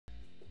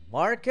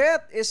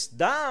Market is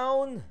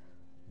down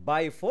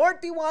by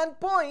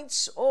 41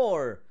 points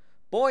or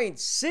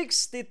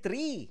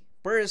 0.63%.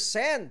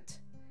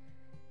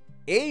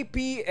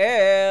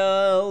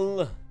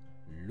 APL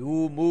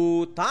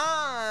lumutang.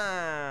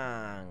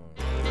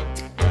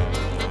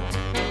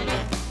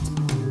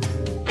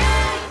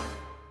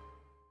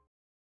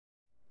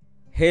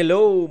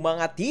 Hello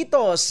mga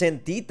titos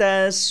and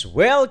titas!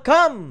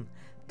 Welcome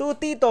to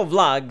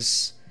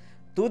TitoVlogs.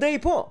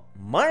 Today po,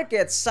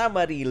 Market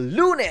Summary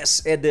Lunes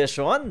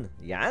Edition.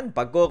 Yan,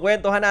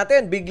 pagkukwentuhan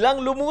natin,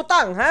 biglang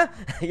lumutang ha.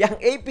 Yang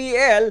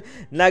APL,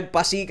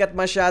 nagpasikat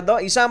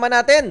masyado. Isama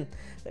natin,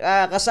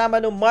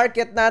 kasama ng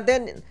market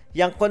natin,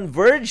 yang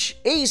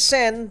Converge,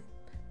 ASEN,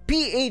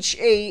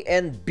 PHA,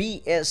 and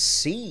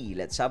BSC.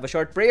 Let's have a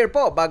short prayer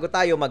po bago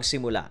tayo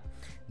magsimula.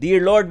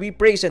 Dear Lord, we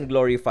praise and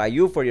glorify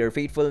you for your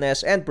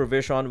faithfulness and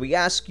provision. We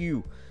ask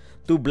you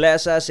to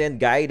bless us and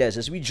guide us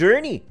as we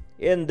journey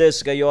in this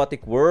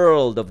chaotic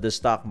world of the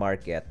stock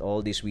market.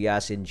 All this we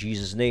ask in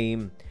Jesus'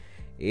 name.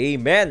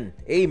 Amen.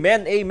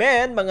 Amen.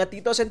 Amen. Mga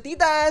titos and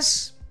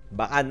titas,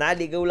 baka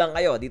naligaw lang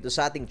kayo dito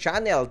sa ating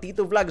channel.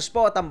 TitoVlogs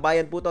po,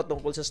 tambayan po to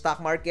tungkol sa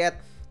stock market.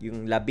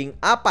 Yung 14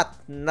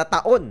 na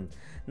taon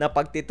na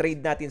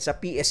pagtitrade natin sa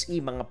PSE,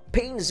 mga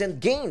pains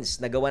and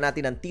gains. Nagawa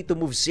natin ng Tito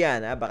Moves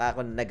yan. Ha?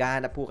 Baka kung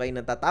naghahanap po kayo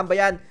ng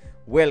tatambayan,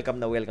 welcome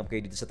na welcome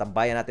kayo dito sa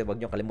tambayan natin.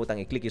 Huwag nyo kalimutang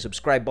i-click yung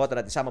subscribe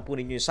button at isama po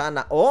ninyo yung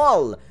sana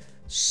all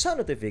sa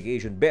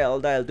notification bell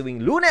dahil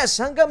tuwing Lunes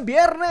hanggang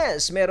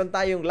Biyernes, meron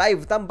tayong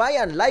live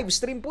tambayan. Live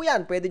stream po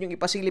yan. Pwede nyo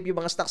ipasilip yung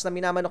mga stocks na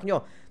minamanok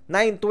nyo.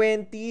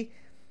 9:20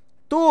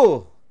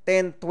 to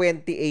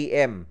 10:20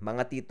 AM,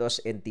 mga titos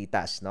and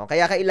titas, no?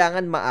 Kaya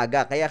kailangan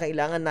maaga, kaya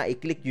kailangan na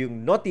i-click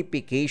yung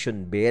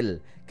notification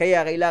bell.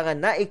 Kaya kailangan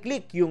na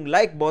i-click yung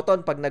like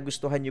button pag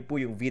nagustuhan niyo po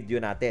yung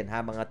video natin,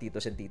 ha, mga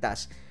titos and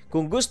titas.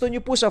 Kung gusto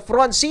niyo po sa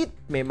front seat,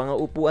 may mga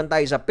upuan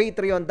tayo sa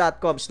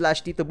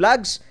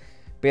patreon.com/TitoVlogs.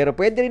 Pero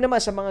pwede rin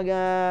naman sa mga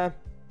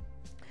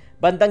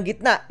bandang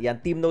gitna, yan,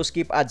 Team No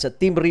Skip Ads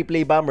at Team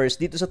Replay Bombers.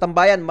 Dito sa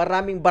tambayan,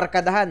 maraming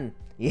barkadahan.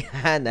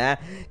 Yan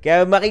ha.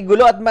 Kaya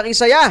makigulo at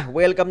makisaya.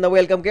 Welcome na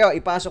welcome kayo.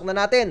 Ipasok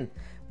na natin.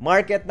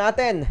 Market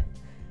natin.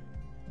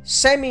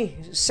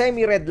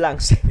 Semi-red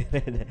lang.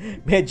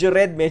 Semi-red. Medyo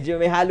red,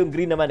 medyo may halong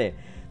green naman eh.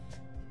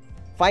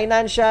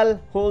 Financial,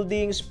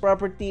 holdings,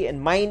 property, and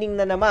mining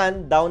na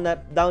naman. Down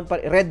pa.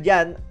 Red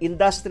yan.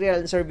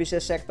 Industrial and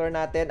services sector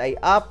natin ay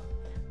up.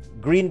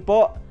 Green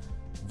po.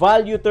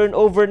 Value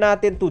turnover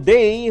natin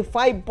today,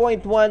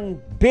 5.1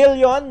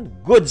 billion.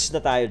 Goods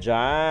na tayo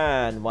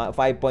dyan.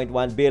 5.1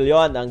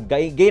 billion. Ang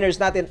gainers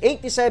natin,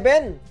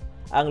 87.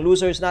 Ang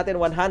losers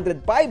natin, 105.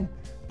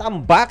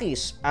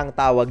 Tambakis ang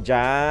tawag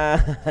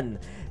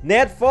dyan.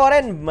 Net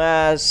foreign,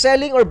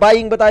 selling or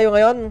buying ba tayo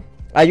ngayon?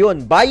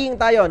 Ayun, buying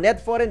tayo. Net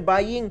foreign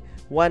buying,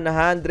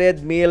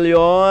 100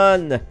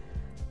 million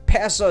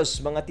pesos,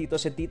 mga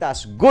titos and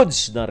titas.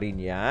 Goods na rin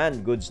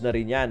yan. Goods na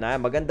rin yan. Ha?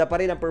 Maganda pa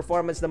rin ang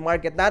performance ng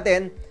market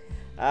natin.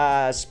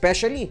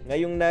 Especially,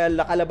 ngayong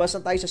nakalabas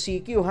na tayo sa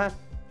CQ, ha?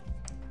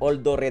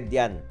 Although red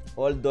yan.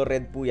 Although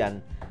red po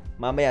yan.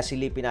 Mamaya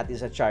silipin natin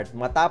sa chart.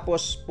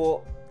 Matapos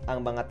po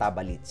ang mga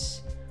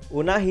tabalits.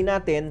 Unahin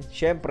natin,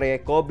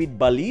 syempre, COVID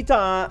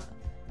balita.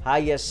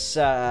 Highest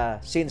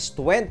since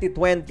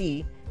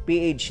 2020.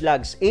 PH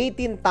logs,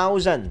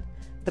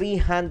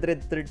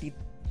 18,332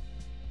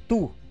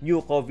 new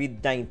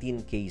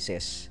COVID-19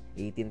 cases.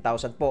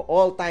 18,000 po.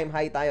 All-time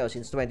high tayo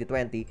since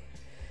 2020.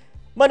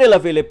 Manila,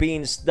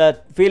 Philippines.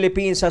 The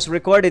Philippines has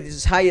recorded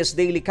its highest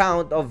daily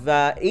count of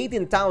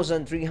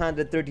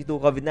 18,332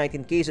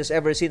 COVID-19 cases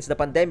ever since the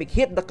pandemic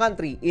hit the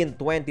country in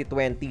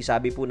 2020,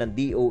 sabi po ng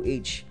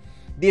DOH.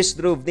 This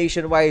drove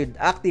nationwide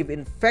active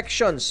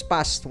infections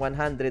past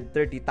 130,000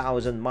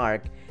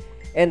 mark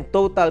and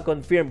total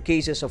confirmed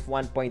cases of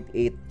 1.8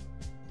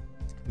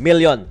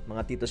 million,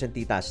 mga titos and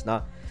titas,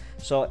 no?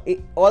 So,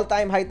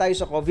 all-time high tayo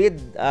sa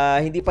COVID.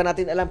 Hindi pa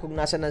natin alam kung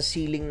nasa ng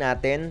ceiling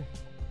natin.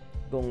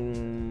 Kung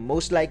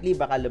most likely,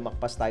 baka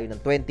lumakpas tayo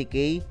ng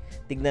 20K.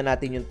 Tignan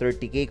natin yung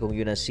 30K kung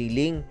yun ang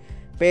ceiling.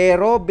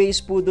 Pero,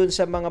 based po dun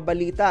sa mga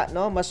balita,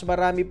 no, mas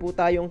marami po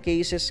tayong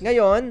cases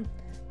ngayon.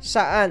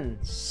 Saan?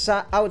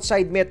 Sa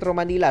outside Metro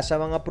Manila, sa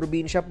mga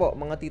probinsya po,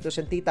 mga titos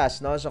and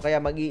titas, no? So,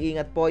 kaya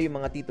mag-iingat po yung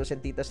mga titos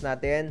and titas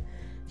natin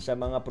sa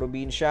mga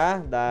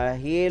probinsya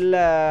dahil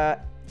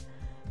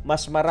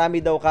mas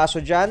marami daw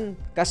kaso dyan.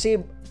 Kasi,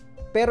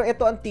 pero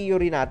ito ang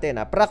theory natin.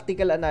 Ha?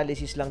 Practical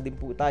analysis lang din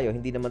po tayo.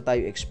 Hindi naman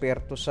tayo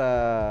eksperto sa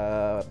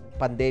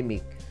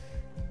pandemic.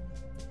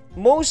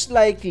 Most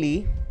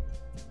likely,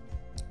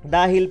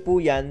 dahil po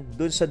yan,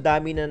 dun sa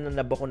dami na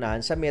nabakunahan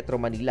sa Metro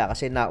Manila.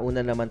 Kasi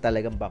nauna naman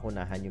talagang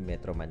bakunahan yung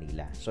Metro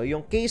Manila. So,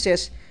 yung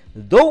cases,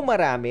 though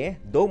marami,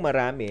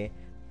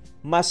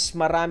 mas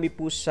marami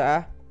po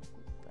sa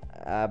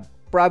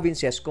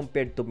provinces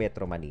compared to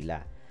Metro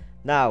Manila.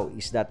 Now,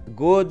 is that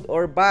good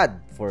or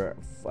bad for,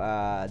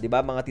 di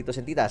ba mga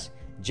titos and titas?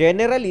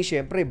 Generally,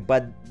 syempre,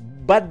 bad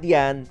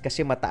yan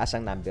kasi mataas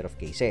ang number of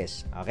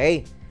cases.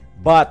 Okay?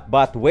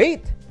 But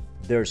wait,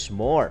 there's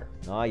more.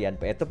 No, yan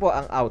po. Ito po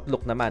ang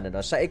outlook naman,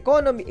 ano. Sa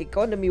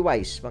economy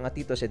wise, mga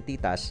titos and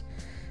titas,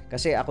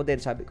 kasi ako din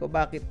sabi ko,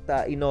 bakit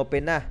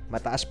inopen na?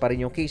 Mataas pa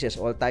rin yung cases,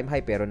 all-time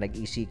high, pero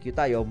nag-ECQ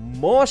tayo.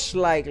 Most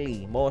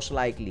likely,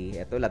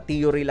 ito lang,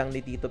 theory lang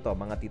ni Tito to,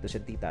 mga titos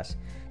and titas.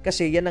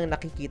 Kasi yan ang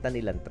nakikita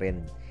nilang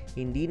trend.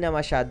 Hindi na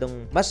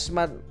masyadong,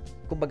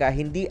 kumbaga,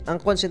 hindi,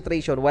 ang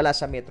concentration wala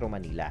sa Metro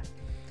Manila.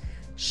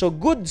 So,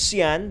 goods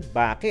yan.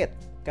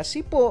 Bakit?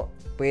 Kasi po,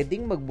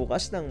 pwedeng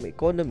magbukas ng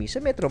economy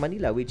sa Metro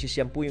Manila, which is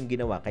yan po yung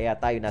ginawa. Kaya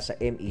tayo nasa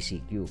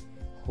MECQ.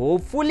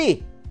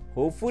 Hopefully,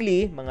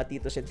 mga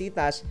titos and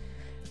titas,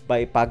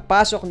 by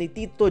pagpasok ni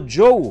Tito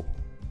Joe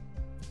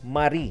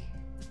Marie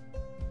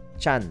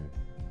Chan,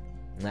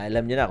 na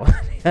alam niyo na kung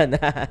ano yan,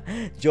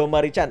 Joe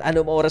Marie Chan,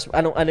 anong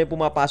yung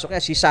pumapasok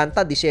niya? Si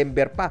Santa,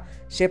 December pa.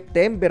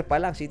 September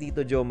pa lang si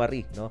Tito Joe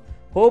Marie, no?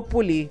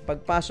 Hopefully,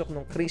 pagpasok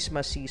ng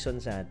Christmas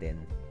season sa atin,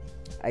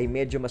 ay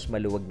medyo mas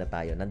maluwag na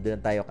tayo. Nandun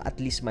na tayo, at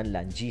least man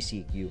lang,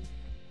 GCQ.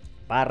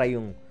 Para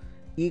yung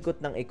ikot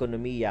ng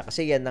ekonomiya.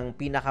 Kasi yan ang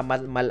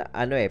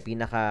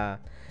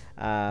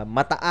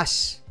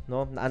mataas,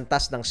 no, na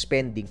antas ng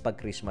spending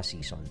pag Christmas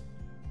season.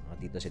 Mga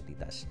titos and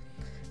titas.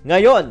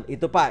 Ngayon,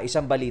 ito pa,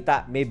 isang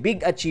balita. May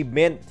big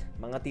achievement,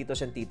 mga titos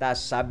and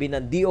titas. Sabi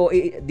ng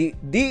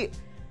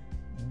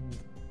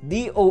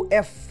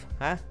DOF,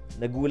 ha?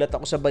 Nagulat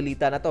ako sa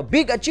balita na to.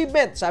 Big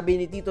achievement, sabi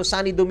ni Tito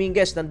Sunny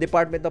Dominguez ng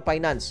Department of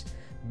Finance.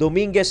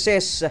 Dominguez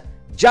says,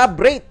 job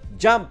rate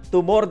jump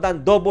to more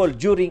than double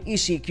during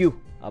ECQ.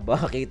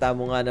 Aba, kita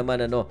mo nga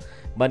naman,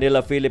 Manila,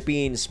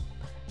 Philippines,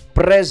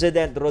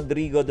 President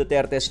Rodrigo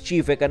Duterte's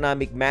Chief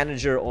Economic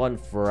Manager on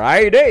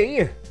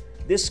Friday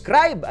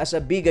described as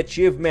a big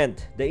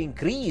achievement the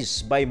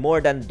increase by more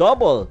than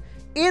double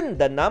in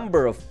the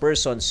number of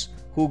persons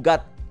who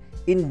got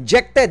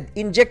injected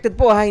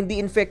po, hindi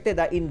infected,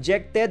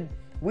 injected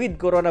with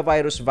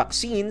coronavirus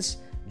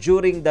vaccines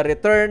during the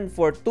return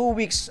for 2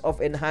 weeks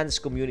of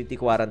enhanced community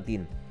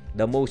quarantine,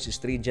 the most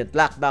stringent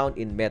lockdown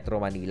in Metro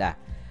Manila.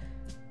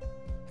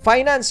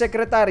 Finance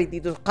Secretary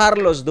Tito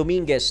Carlos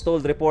Dominguez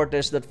told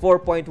reporters that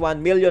 4.1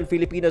 million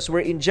Filipinos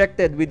were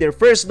injected with their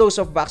first dose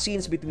of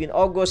vaccines between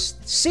August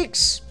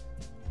 6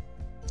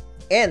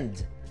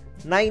 and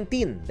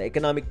 19. The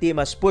economic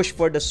team has pushed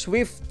for the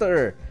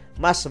swifter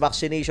mass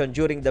vaccination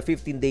during the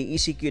 15-day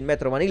ECQ in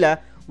Metro Manila,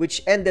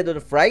 which ended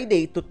on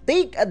Friday, to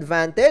take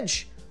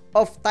advantage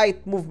of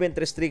tight movement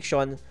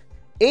restriction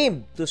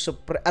aimed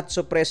at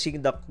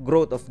suppressing the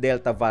growth of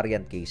Delta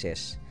variant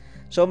cases.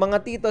 So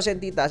mga titos and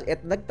titas,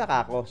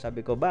 nagtaka ko,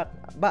 sabi ko, ba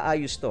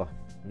ayos to,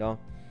 no?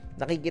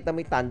 Nakikita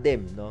mo yung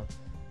tandem, no?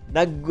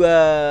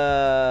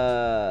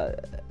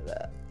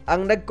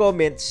 Ang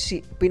nag-comment si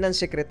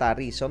Finance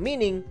Secretary. So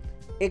meaning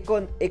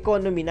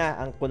economy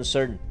na ang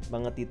concern,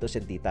 mga titos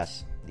and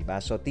titas, di ba?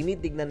 So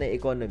tinitignan na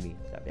economy.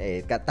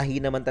 Sabi, katahi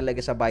naman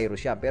talaga sa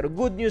virus siya. Pero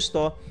good news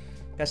to,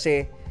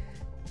 kasi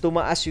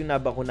tumaas yung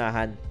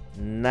nabakunahan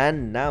na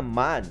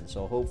naman.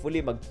 So hopefully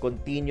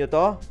mag-continue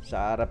to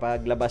sa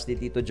paglabas ni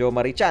Tito Joe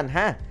Marie Chan,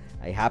 ha?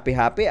 Ay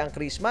happy ang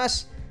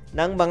Christmas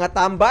ng mga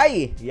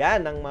tambay.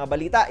 Yan ang mga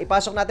balita.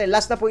 Ipasok natin.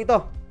 Last na po ito.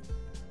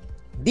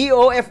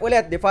 DOF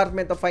ulit,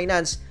 Department of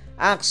Finance.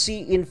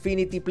 Axie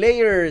Infinity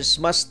players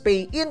must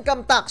pay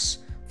income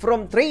tax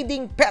from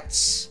trading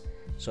pets.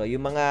 So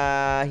yung mga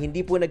hindi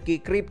po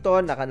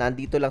nagki-crypto,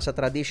 nandito lang sa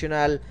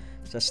traditional,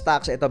 sa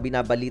stocks, ito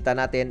binabalita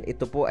natin.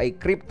 Ito po ay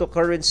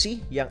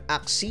cryptocurrency, yung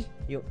Axie,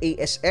 yung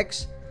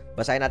ASX.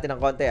 Basahin natin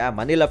ng konti.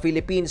 Manila,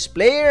 Philippines,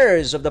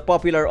 players of the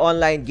popular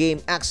online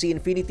game Axie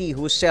Infinity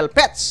who sell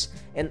pets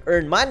and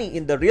earn money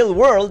in the real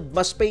world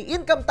must pay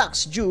income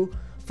tax due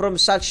from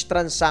such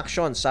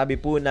transactions. Sabi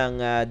po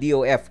ng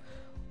DOF,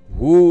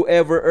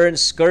 whoever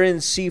earns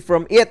currency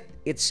from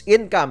its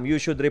income, you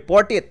should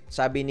report it.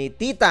 Sabi ni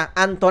Tita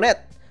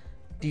Antoinette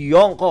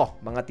Tionco,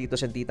 mga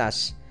titos and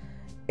titas.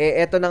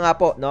 Eto na nga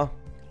po, no?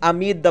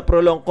 Amid the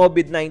prolonged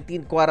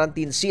COVID-19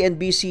 quarantine,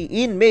 CNBC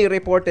in May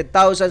reported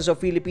thousands of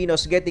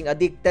Filipinos getting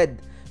addicted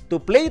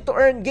to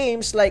play-to-earn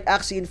games like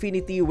Axie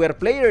Infinity, where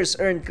players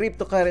earn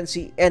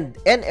cryptocurrency and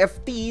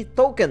NFT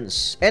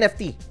tokens,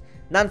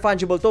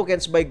 non-fungible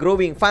tokens, by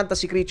growing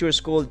fantasy creatures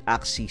called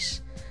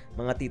Axies,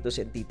 mga titos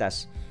and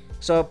titas.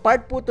 So,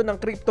 part po ito ng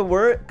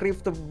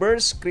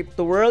Cryptoverse,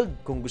 Crypto World.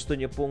 Kung gusto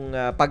nyo pong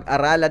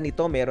pag-aralan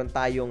ito, meron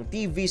tayong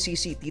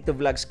TVCC,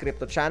 TitoVlogs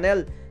Crypto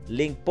Channel.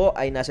 Link po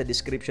ay nasa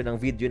description ng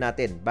video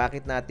natin.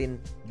 Bakit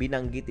natin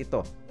binanggit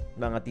ito,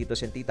 mga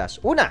titos and titas?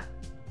 Una,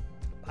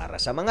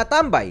 para sa mga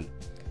tambay.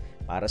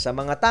 Para sa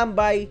mga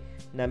tambay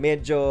na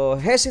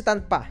medyo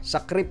hesitant pa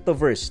sa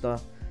Cryptoverse,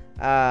 no?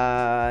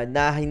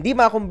 Na hindi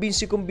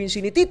makumbinsi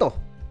ni Tito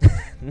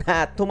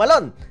na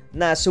tumalon,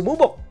 na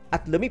sumubok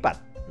at lumipat,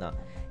 no?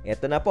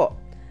 Eto na po.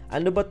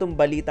 Ano ba tong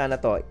balita na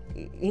to?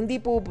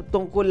 Hindi po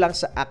tungkol lang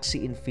sa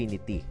Axie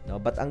Infinity, no?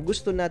 But ang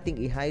gusto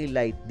nating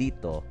i-highlight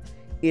dito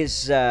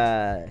is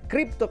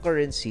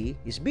cryptocurrency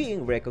is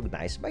being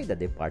recognized by the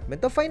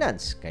Department of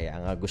Finance. Kaya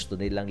nga gusto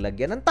nilang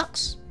lagyan ng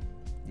tax.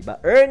 Diba?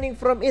 Earning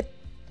from it.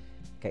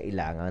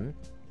 Kailangan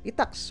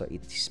itax. So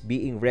it is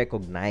being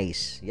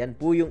recognized. Yan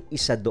po yung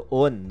isa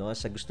doon, no,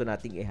 sa gusto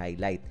nating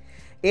i-highlight.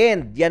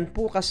 And yan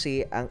po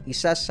kasi ang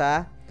isa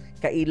sa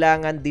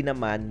kailangan din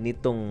naman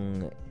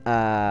nitong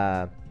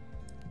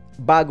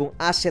bagong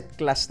asset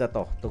class na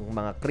to, itong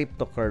mga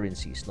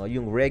cryptocurrencies, no,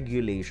 yung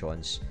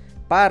regulations,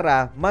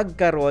 para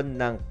magkaroon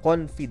ng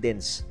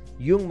confidence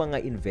yung mga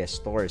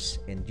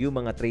investors and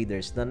yung mga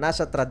traders na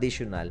nasa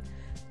traditional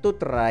to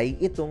try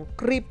itong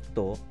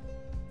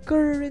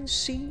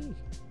cryptocurrency.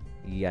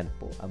 Yan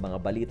po ang mga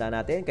balita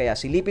natin. Kaya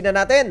silipin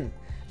na natin.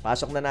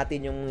 Pasok na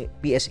natin yung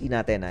PSE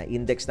natin.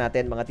 Index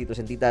natin, mga titos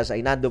and titas,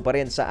 ay nandun pa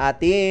rin sa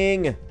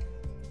ating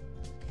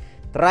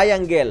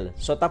triangle.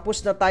 So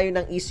tapos na tayo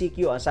ng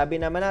ECQ. Ang sabi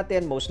naman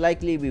natin, most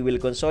likely we will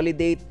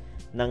consolidate.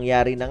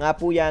 Nangyari na nga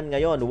po yan.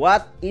 Ngayon,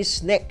 what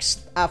is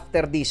next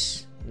after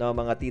this? No,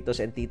 mga titos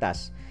and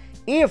titas.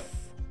 If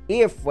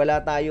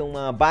wala tayong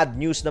mga bad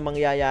news na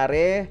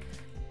mangyayari,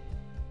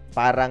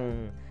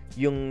 parang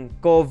yung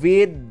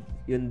COVID,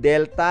 yung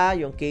Delta,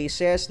 yung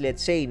cases,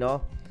 let's say,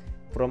 no,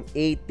 from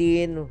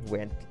 18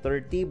 went to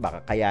 30, baka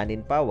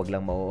kayanin pa, wag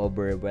lang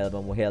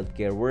ma-overwhelm mo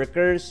healthcare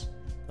workers.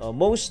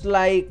 Most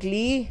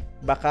likely,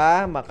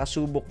 baka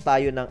makasubok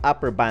tayo ng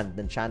upper band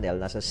ng channel,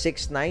 nasa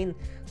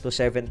 6,900 to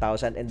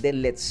 7,000, and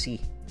then let's see,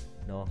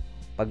 no?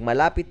 Pag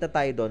malapit na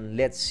tayo doon,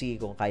 let's see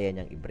kung kaya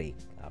niyang i-break.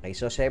 Okay,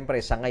 so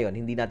siyempre sa ngayon,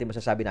 hindi natin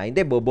masasabi na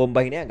hindi,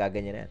 bobombahin na yan,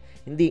 gaganyan na yan.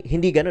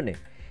 Hindi ganoon eh.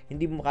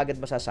 Hindi mo kagad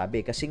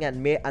masasabi kasi nga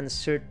may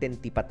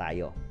uncertainty pa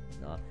tayo,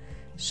 no?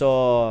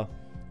 So,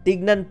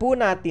 tignan po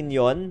natin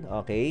 'yon,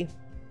 okay?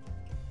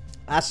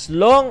 As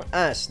long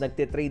as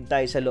nagte-trade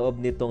tayo sa loob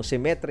nitong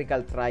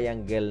symmetrical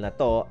triangle na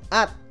to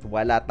at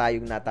wala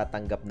tayong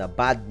natatanggap na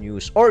bad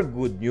news or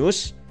good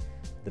news,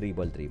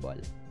 dribble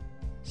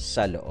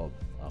sa loob,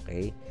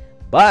 okay?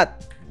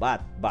 But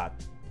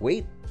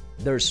wait,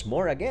 there's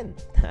more again.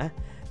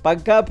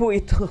 Pagka po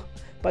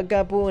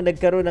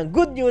nagkaroon ng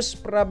good news,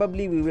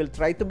 probably we will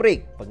try to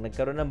break. Pag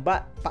nagkaroon ng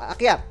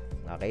paakyat,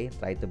 okay?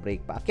 Try to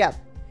break paakyat.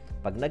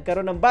 Pag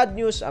nagkaroon ng bad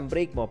news, ang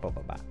break mo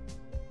pababa.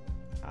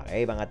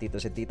 Okay, mga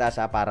titos at titas,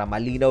 para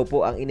malinaw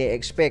po ang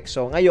ine-expect.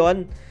 So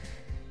ngayon,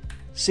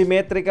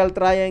 symmetrical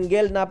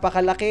triangle,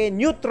 napakalaki,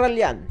 neutral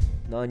yan.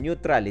 No,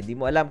 neutral. Hindi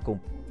mo alam kung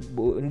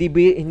hindi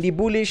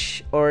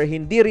bullish or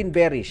hindi rin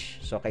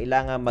bearish. So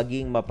kailangan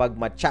maging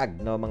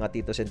mapagmatsyag, no, mga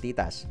titos and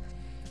titas.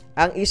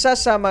 Ang isa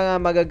sa mga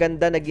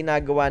magaganda na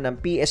ginagawa ng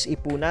PSE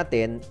po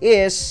natin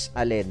is,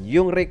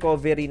 yung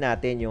recovery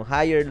natin, yung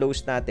higher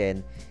lows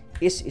natin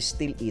is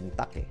still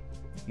intact eh.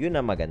 Yun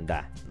ang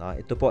maganda, no?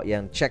 Ito po,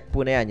 yung check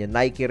po na yan, yung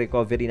Nike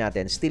recovery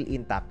natin, still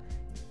intact.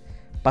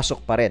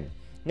 Pasok pa rin.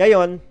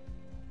 Ngayon,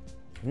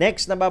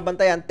 next na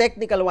babantayan,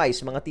 technical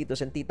wise, mga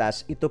titos and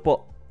titas, ito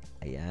po.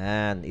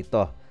 Ayan,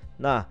 ito.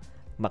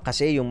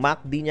 Kasi yung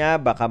MACD niya,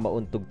 baka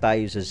mauntog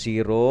tayo sa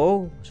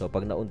 0. So,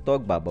 pag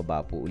nauntog,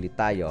 bababa po ulit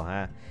tayo,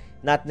 ha?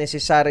 Not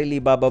necessarily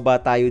bababa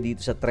tayo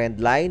dito sa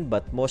trend line,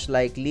 but most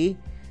likely,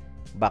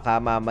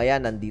 baka mamaya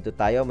nandito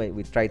tayo,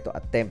 we try to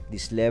attempt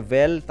this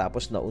level,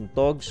 tapos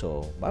nauntog,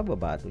 so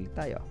bababa ulit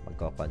tayo.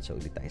 Magkakonsol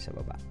ulit tayo sa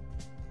baba.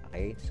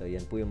 Okay? So,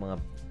 yan po yung mga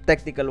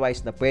technical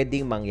wise na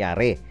pwedeng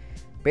mangyari.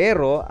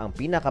 Pero, ang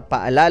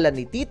pinakapaalala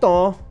ni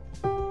Tito,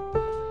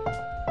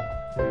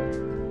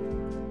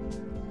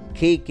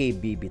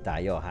 KKBB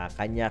tayo, ha?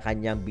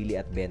 Kanya-kanyang bili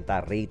at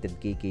benta, rated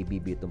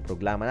KKBB itong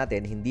programa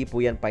natin. Hindi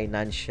po yan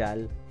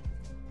financial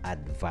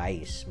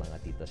advice, mga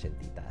titos and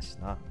titas,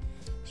 no?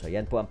 So,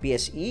 yan po ang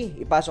PSE.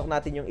 Ipasok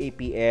natin yung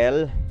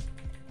APL.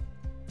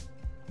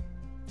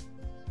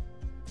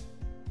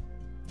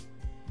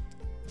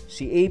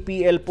 Si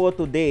APL po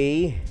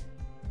today,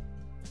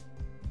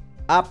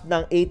 up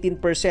ng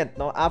 18%,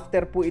 no?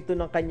 After po ito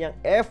ng kanyang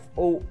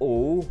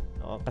FOO,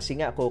 no? Kasi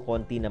nga,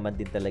 konti naman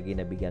din talaga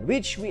nabigyan.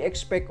 Which we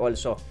expect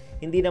also.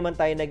 Hindi naman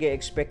tayo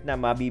nag-expect na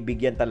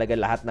mabibigyan talaga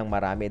lahat ng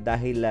marami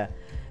dahil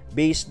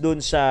based dun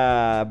sa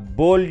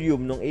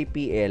volume ng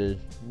APL,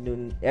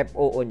 nung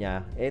FOO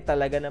niya,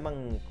 talaga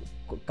namang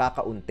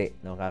kakaunti,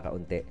 no?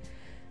 Kakaunti.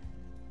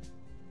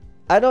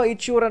 Ano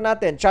itsura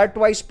natin?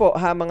 Chart-wise po,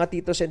 ha, mga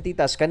titos and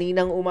titas.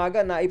 Kaninang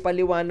umaga,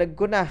 naipaliwanag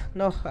ko na,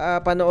 no?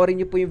 Panoorin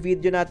niyo po yung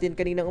video natin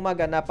kaninang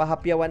umaga.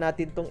 Napahapyawan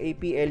natin tong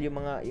APL,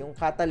 yung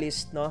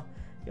catalyst, no?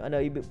 Yung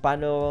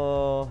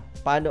paano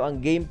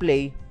ang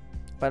gameplay.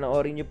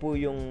 Panoorin niyo po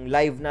yung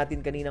live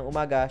natin kaninang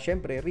umaga.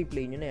 Syempre,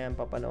 replay niyo na yan,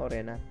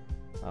 papanoorin, ha?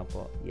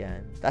 Apo,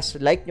 yan. Tapos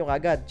like nyo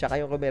kagad, tsaka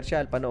yung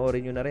commercial,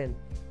 panoorin nyo na rin.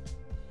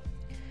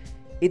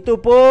 Ito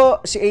po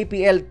si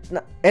APL,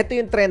 ito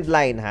yung trend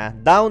line, ha.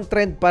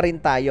 Downtrend pa rin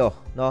tayo,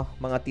 no,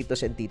 mga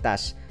titos and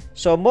titas.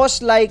 So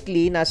most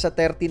likely nasa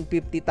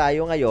 1350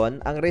 tayo ngayon.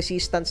 Ang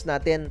resistance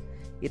natin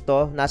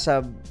ito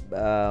nasa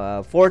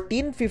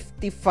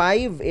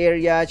 1455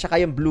 area, tsaka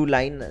yung blue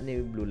line, ano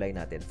yung blue line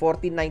natin?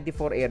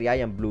 1494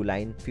 area, yung blue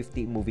line,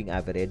 50 moving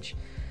average.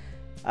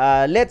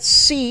 Let's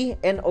see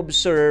and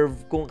observe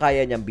kung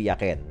kaya niyang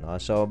biyakin, no?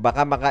 So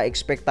baka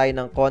maka-expect tayo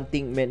ng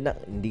konting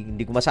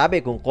hindi ko masabi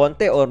kung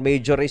konti or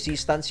major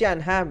resistance yan,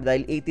 ha,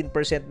 dahil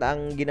 18% na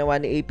ang ginawa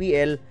ni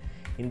APL.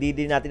 Hindi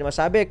din natin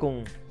masabi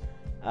kung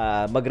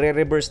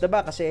magre-reverse na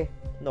ba? Kasi,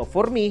 no,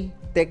 for me,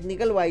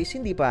 technical wise,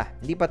 hindi pa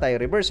tayo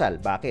reversal.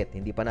 Bakit?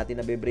 Hindi pa natin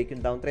nabe-break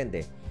yung downtrend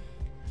eh.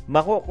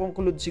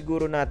 Mako-conclude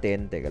siguro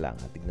natin, teka lang,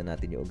 tignan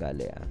natin yung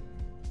ugali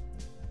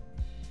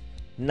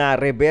na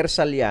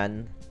reversal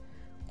yan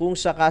kung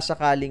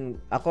sakasakaling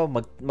ako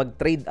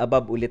mag-trade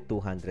above ulit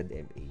 200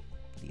 MA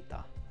dito.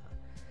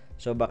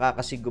 So baka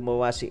kasi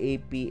gumawa si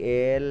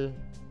APL.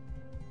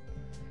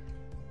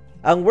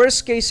 Ang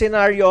worst case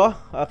scenario,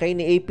 okay,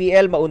 ni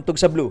APL mauntog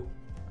sa blue.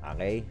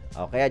 Okay?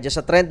 Okay, just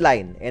sa trend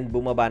line and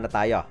bumaba na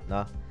tayo,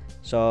 no?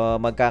 So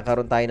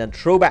magkakaroon tayo ng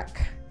throwback.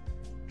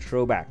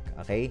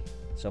 Okay?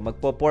 So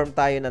magpo-form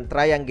tayo ng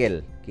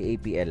triangle kay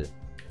APL.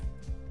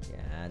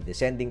 Yan,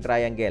 descending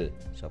triangle.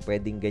 So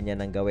pwedeng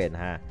ganyan ang gawin,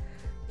 ha.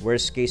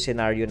 Worst case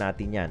scenario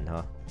natin 'yan,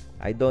 ha.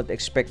 I don't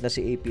expect na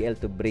si APL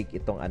to break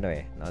itong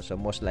no? So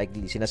most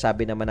likely,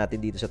 sinasabi naman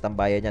natin dito sa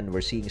tambayan yan,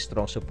 we're seeing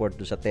strong support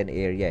do sa 10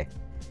 area,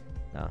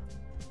 no?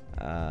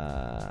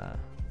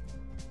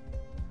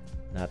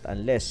 Not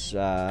unless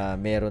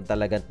meron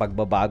talagang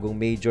pagbabagong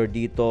major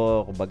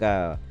dito,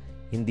 kumbaga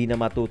hindi na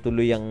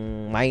matutuloy ang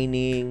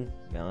mining,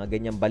 mga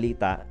ganyang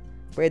balita,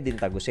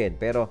 pwedeng tagusin.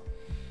 Pero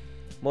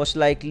most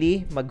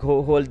likely,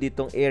 mag-hold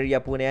ditong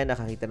area po na yan.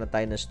 Nakakita na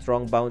tayo ng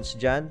strong bounce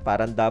dyan.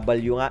 Parang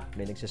W nga.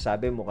 May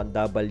nagsasabi, mukhang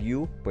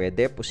W.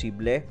 Pwede,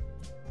 posible.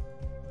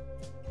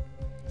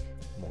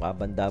 Mukha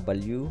bang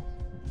W?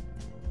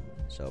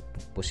 So,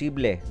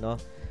 posible, no?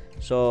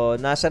 So,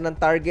 nasa ng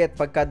target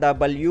pagka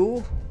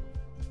W?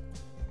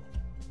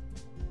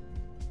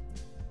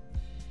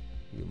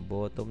 Yung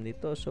bottom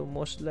nito. So,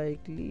 most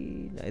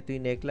likely, ito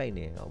yung neckline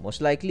eh.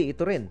 Most likely,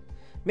 ito rin.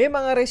 May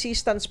mga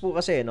resistance po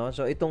kasi, no?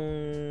 So, itong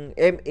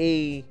MA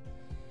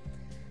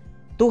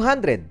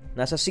 200,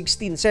 nasa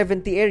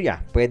 1670 area.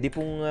 Pwede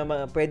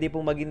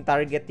pong maging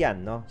target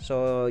yan, no?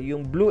 So,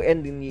 yung blue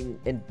and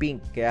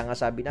pink, kaya nga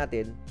sabi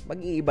natin,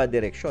 mag-iiba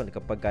direksyon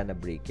kapag ka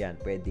na-break yan.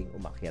 Pwedeng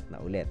umakyat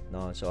na ulit,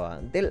 no? So,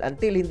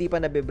 until hindi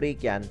pa nabe-break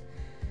yan,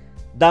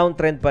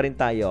 downtrend pa rin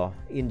tayo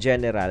in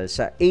general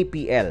sa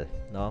APL,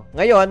 no?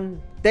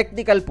 Ngayon,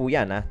 technical po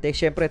yan, ha?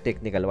 Siyempre,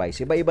 technical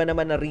wise. Iba-iba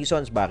naman na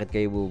reasons bakit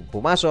kayo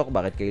pumasok,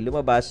 bakit kayo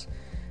lumabas.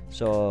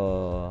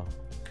 So,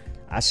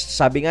 as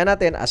sabi nga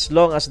natin, as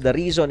long as the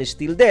reason is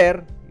still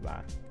there, di ba?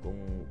 Kung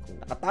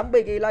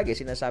nakatambay kayo lagi,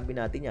 sinasabi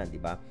natin yan, di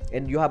ba?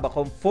 And you have a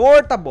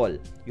comfortable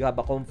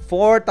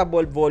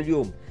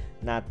volume,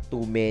 not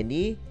too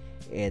many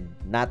and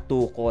not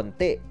too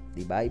konti.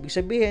 Diba? Ibig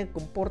sabihin,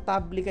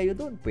 komportable kayo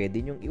doon. Pwede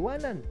nyong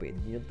iwanan,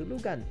 pwede nyong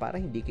tulugan para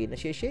hindi kayo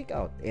na-shake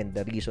out. And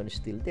the reason is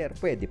still there.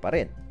 Pwede pa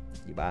rin.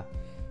 Diba?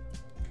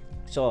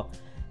 So,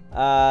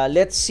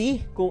 let's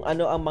see kung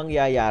ano ang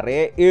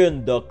mangyayari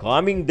in the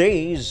coming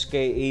days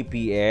kay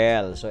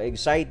APL. So,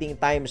 exciting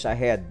times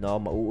ahead, no?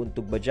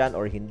 Mauuntog ba dyan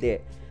or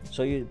hindi?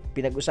 So,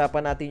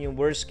 pinag-usapan natin yung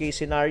worst case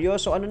scenario.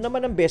 So, ano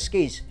naman ang best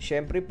case?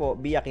 Siyempre po,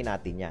 biyakin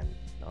natin yan.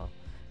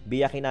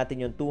 Biyakin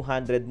natin yung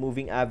 200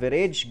 moving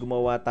average.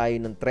 Gumawa tayo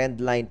ng trend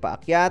line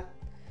paakyat.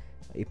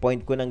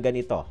 I-point ko ng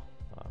ganito.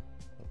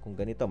 Kung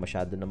ganito,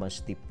 masyado namang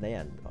steep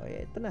na yan.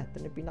 Ito na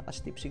yung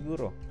pinaka-steep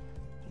siguro.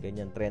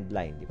 Ganyan trend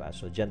line, di ba?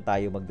 So, dyan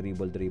tayo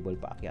mag-dribble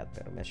paakyat.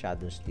 Pero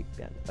masyadong steep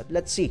yan. But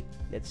let's see,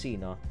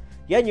 no?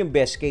 Yan yung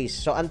best case.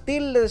 So,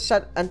 until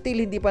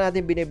hindi pa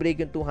natin binibreak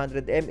yung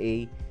 200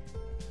 MA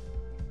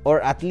or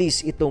at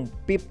least itong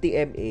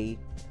 50 MA,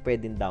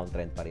 pwedeng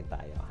downtrend pa rin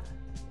tayo.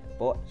 Yan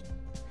po.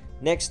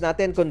 Next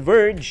natin,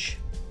 Converge.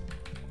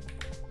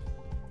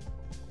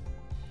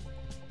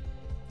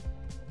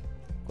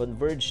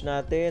 Converge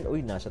natin.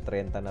 Uy, nasa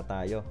 30 na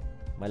tayo.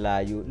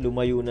 Malayo.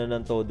 Lumayo na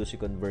ng todo si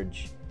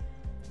Converge.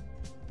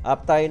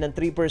 Up tayo ng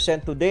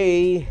 3%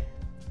 today.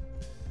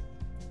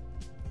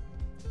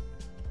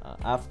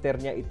 After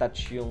niya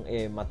itouch yung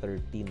EMA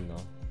 13, no?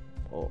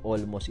 O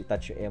almost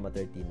itouch yung EMA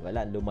 13.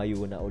 Wala,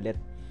 lumayo na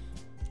ulit.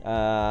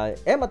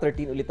 EMA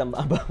 13 ulit ang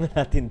maabangan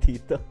natin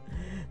dito.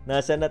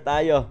 Nasa na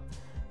tayo?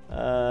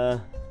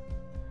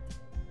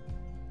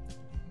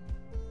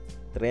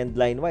 Trend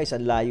line wise,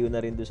 ang layo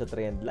na rin doon sa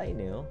trend line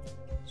oh.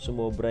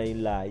 Sumobra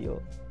yung layo.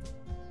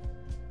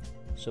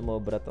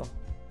 Sumobra to.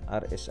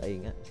 RSI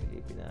nga,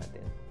 silipin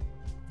natin.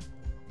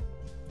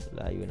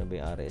 Layo na ba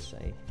yung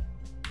RSI?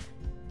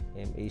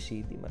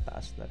 MACD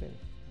mataas na rin.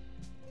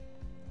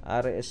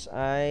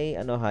 RSI,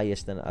 ano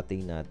highest na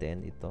ating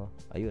natin ito?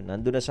 Ayun,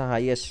 nandoon na sa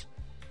highest.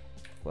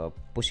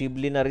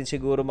 Posible na rin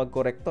siguro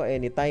mag-correcto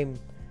anytime.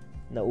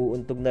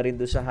 Nauuntog na rin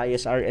doon sa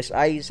highest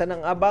RSI. Saan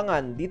ang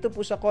abangan? Dito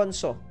po sa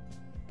Conso.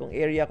 Itong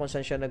area kung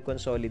saan siya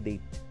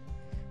nag-consolidate.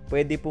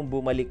 Pwede pong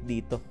bumalik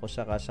dito kung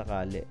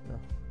sakasakali. No?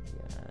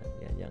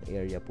 Yan yung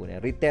area po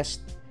na.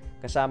 Retest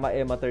kasama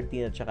EMA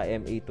 13 at saka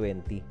MA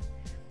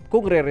 20.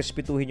 Kung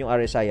re-respetuhin yung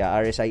RSI,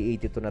 RSI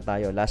 82 na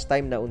tayo. Last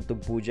time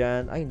nauntog po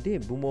dyan. Ay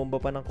hindi, bumomba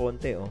pa ng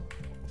konti. Oh.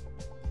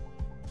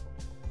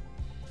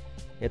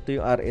 Ito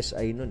yung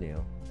RSI nun eh.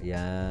 Oh.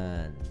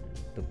 Ayan.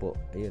 Ito po,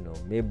 ayun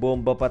may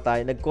bomba pa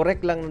tayo.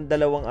 Nag-correct lang ng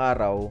 2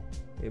 araw.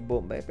 May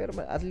bomba. Pero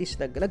at least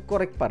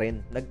nag-correct pa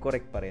rin.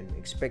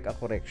 Expect a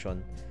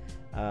correction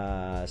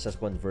sa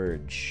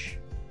Converge.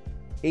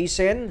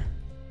 ASEN.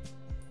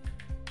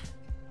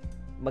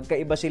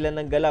 magkaiba sila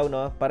ng galaw,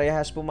 no?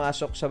 Parehas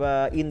pumasok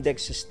sa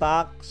index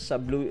stock, sa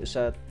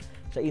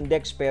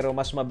index, pero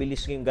mas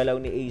mabilis yung galaw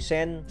ni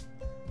ASEN.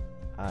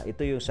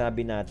 Ito yung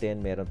sabi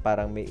natin, meron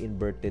parang may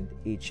inverted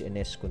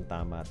HNS kung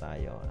tama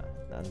tayo.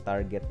 Ang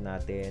target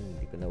natin,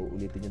 hindi ko na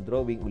uulitin yung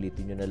drawing,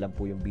 ulitin nyo na lang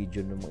po yung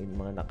video ng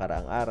mga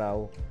nakaraang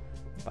araw.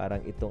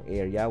 Parang itong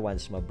area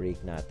once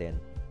ma-break natin.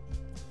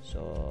 So,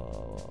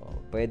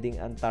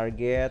 pwedeng ang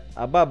target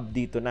above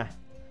dito na.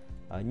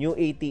 New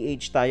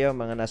ATH tayo,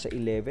 mga nasa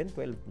 11,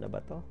 12 na ba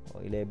to?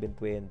 O 11,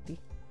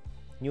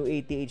 20. New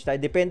ATH tayo.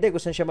 Depende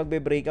kung saan siya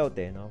magbe-breakout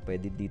eh. No?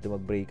 Pwede dito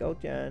mag-breakout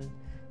yan.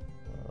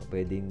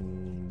 Pwedeng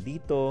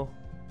dito.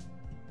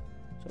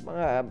 So,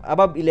 mga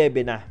above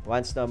 11 na.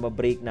 Once na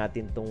ma-break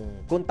natin tong,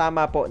 kung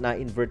tama po na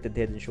inverted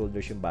head and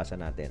shoulders yung basa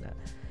natin.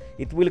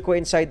 It will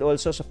coincide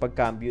also sa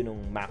pagcambio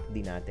ng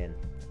MACD natin.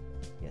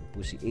 Yan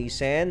po si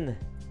ASEN.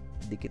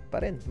 Dikit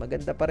pa rin.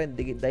 Maganda pa rin.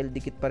 Dahil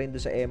dikit pa rin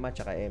doon sa EMA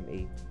at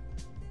MA.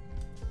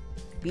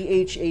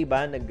 PHA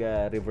ba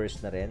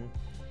nag-reverse na rin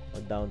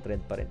o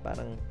downtrend pa rin?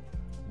 Parang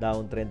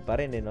downtrend pa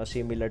rin, no?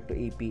 Similar to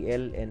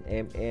APL and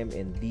MM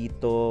and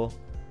dito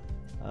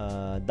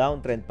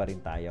downtrend pa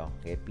rin tayo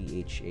kay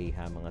PHA,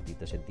 ha, mga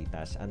titos and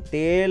titas,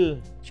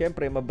 until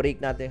syempre ma-break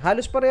natin.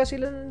 Halos pareha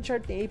sila ng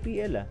chart ni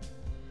APL,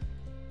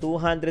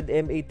 200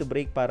 MA to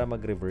break para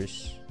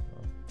mag-reverse.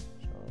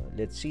 So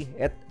let's see.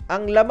 At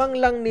ang lamang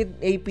lang ni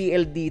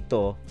APL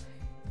dito,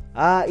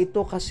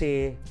 ito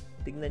kasi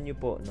tingnan nyo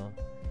po, no?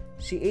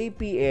 Si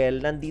APL,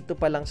 nandito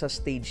pa lang sa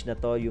stage na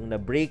to, yung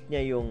na-break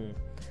niya yung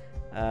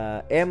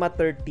EMA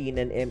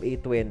 13 and MA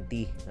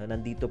 20.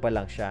 Nandito pa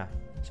lang siya.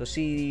 So,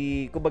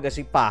 kumbaga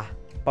si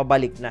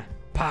pabalik na.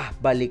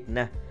 Balik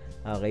na.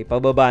 Okay,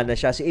 pababa na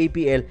siya. Si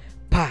APL,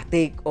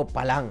 take off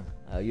pa lang.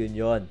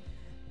 Yun.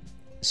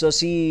 So,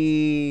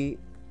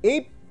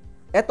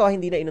 eto,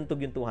 hindi na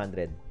inuntog yung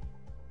 200.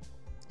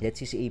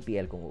 Let's see si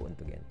APL kung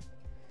uuntogin.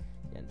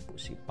 Yan po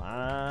si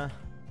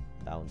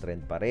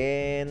downtrend pa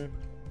rin.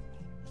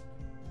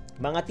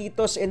 Mga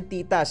titos and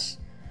titas,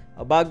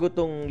 bago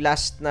tong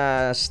last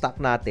na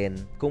stock natin,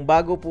 kung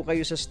bago po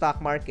kayo sa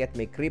stock market,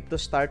 may crypto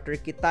starter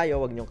kit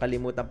tayo, huwag niyong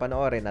kalimutan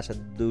panoorin, nasa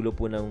dulo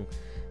po ng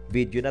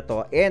video na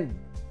to. And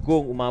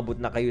kung umabot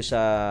na kayo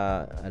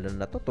sa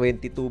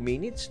 22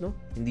 minutes, no?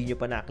 Hindi niyo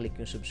pa na-click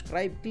yung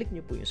subscribe, click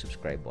niyo po yung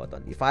subscribe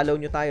button. I-follow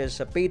niyo tayo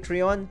sa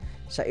Patreon,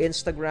 sa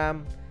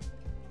Instagram,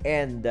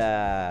 and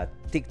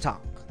TikTok.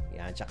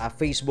 Yan, tsaka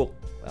Facebook.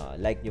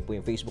 Like niyo po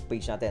yung Facebook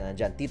page natin.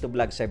 Nandiyan,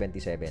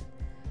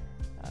 TitoVlogs77.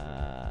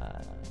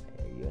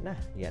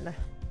 Yan na.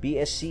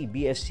 BSC.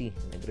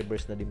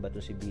 Nag-reverse na din ba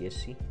ito si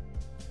BSC?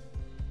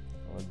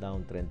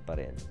 Downtrend pa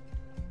rin.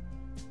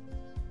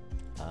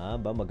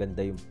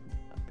 Maganda yung...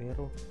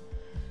 Pero,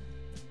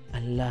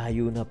 ang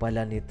layo na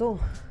pala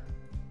nito.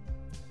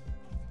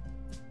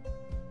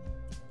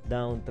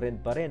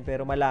 Downtrend pa rin.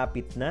 Pero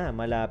malapit na,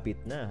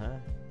 ha?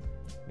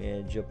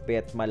 Medyo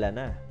petmala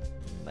na.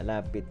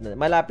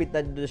 Malapit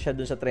na siya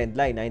dun sa trend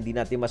line, na hindi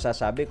natin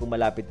masasabi kung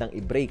malapit nang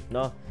i-break,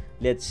 no?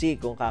 Let's see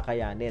kung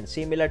kakayanin.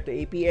 Similar to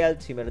APL,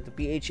 similar to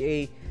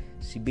PHA,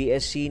 si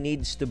BSC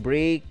needs to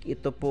break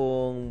ito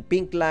pong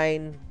pink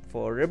line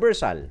for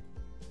reversal.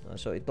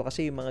 So, ito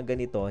kasi yung mga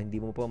ganito, hindi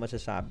mo pa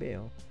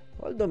masasabi.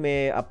 Although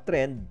may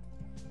uptrend,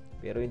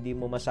 pero hindi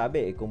mo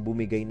masabi kung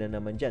bumigay na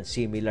naman dyan.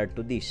 Similar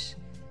to this.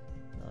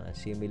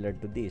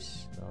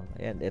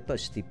 Ayan, ito,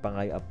 steep pa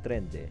nga yung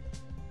uptrend.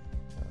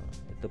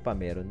 Ito pa,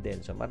 meron din.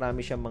 So,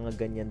 marami siyang mga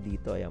ganyan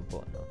dito. Ayan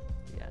po. No?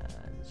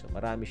 Ayan. So,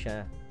 marami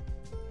siya.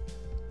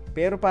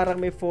 Pero parang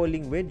may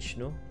falling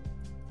wedge, no?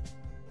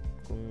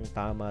 Kung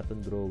tama itong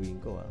drawing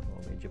ko,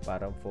 medyo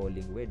parang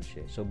falling wedge.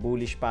 So,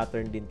 bullish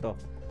pattern din to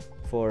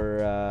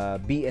for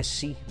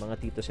BSC, mga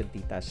titos and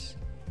titas.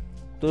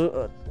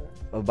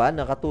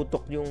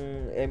 Nakatutok yung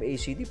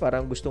MACD.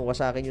 Parang gusto ko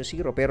sa akin yung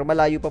 0. Pero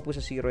malayo pa po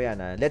sa 0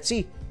 yan. Let's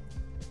see.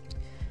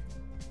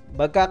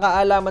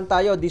 Magkakaalaman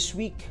tayo this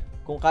week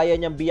kung kaya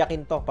niyang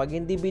biyakin to. Pag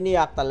hindi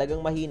biniyak,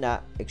 talagang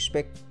mahina,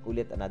 expect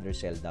ulit another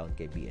sell down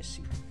kay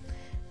BSC.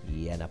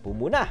 Yan na po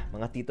muna,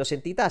 mga titos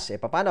and titas.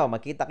 Paano?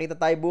 Makita-kita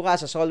tayo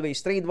bukas. As always,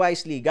 trade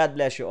wisely. God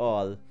bless you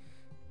all.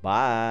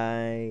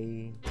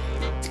 Bye!